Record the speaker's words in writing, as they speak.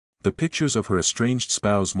The pictures of her estranged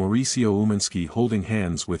spouse Mauricio Umansky holding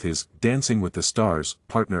hands with his Dancing with the Stars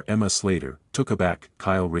partner Emma Slater took aback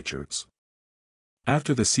Kyle Richards.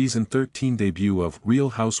 After the season 13 debut of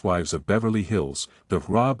Real Housewives of Beverly Hills, the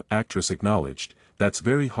RHOBH actress acknowledged, "That's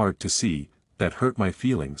very hard to see, that hurt my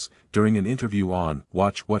feelings," during an interview on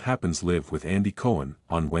Watch What Happens Live with Andy Cohen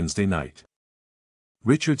on Wednesday night.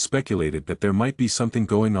 Richards speculated that there might be something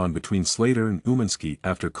going on between Slater and Umansky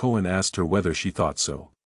after Cohen asked her whether she thought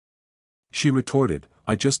so. She retorted,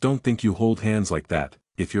 "I just don't think you hold hands like that,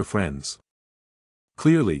 if you're friends.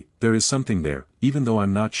 Clearly, there is something there, even though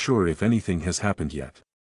I'm not sure if anything has happened yet."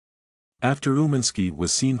 After Umansky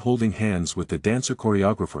was seen holding hands with the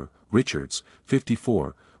dancer-choreographer, Richards,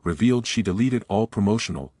 54, revealed she deleted all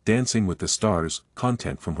promotional Dancing with the Stars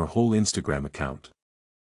content from her whole Instagram account.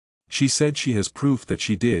 She said she has proof that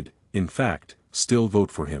she did, in fact, still vote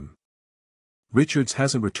for him. Richards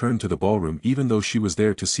hasn't returned to the ballroom even though she was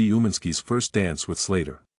there to see Umansky's first dance with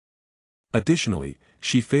Slater. Additionally,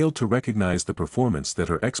 she failed to recognize the performance that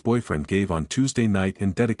her ex-boyfriend gave on Tuesday night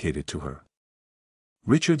and dedicated to her.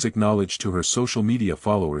 Richards acknowledged to her social media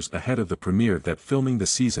followers ahead of the premiere that filming the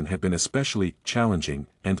season had been especially challenging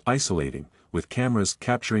and isolating, with cameras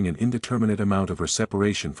capturing an indeterminate amount of her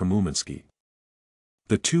separation from Umansky.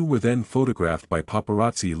 The two were then photographed by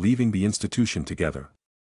paparazzi leaving the institution together.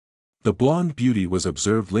 The blonde beauty was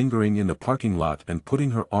observed lingering in the parking lot and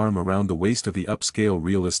putting her arm around the waist of the upscale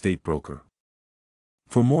real estate broker.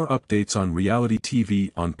 For more updates on reality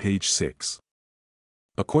TV on page 6.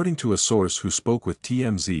 According to a source who spoke with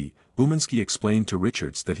TMZ, Umansky explained to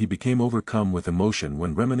Richards that he became overcome with emotion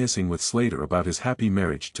when reminiscing with Slater about his happy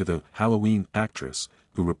marriage to the Halloween actress,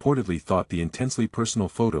 who reportedly thought the intensely personal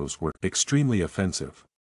photos were extremely offensive.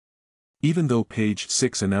 Even though page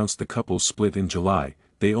 6 announced the couple's split in July,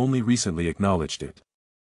 they only recently acknowledged it.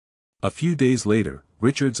 A few days later,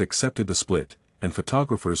 Richards accepted the split, and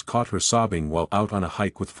photographers caught her sobbing while out on a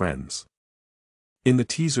hike with friends. In the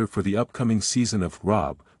teaser for the upcoming season of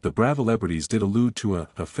RHOBH, the Bravo celebrities did allude to an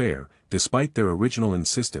affair, despite their original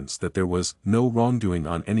insistence that there was no wrongdoing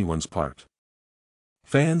on anyone's part.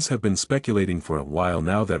 Fans have been speculating for a while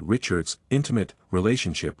now that Richards' intimate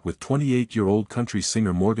relationship with 28-year-old country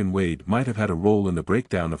singer Morgan Wade might have had a role in the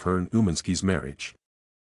breakdown of her and Umansky's marriage.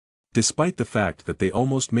 Despite the fact that they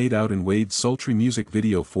almost made out in Wade's sultry music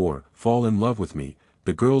video for Fall in Love with Me,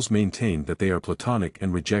 the girls maintain that they are platonic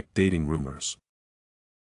and reject dating rumors.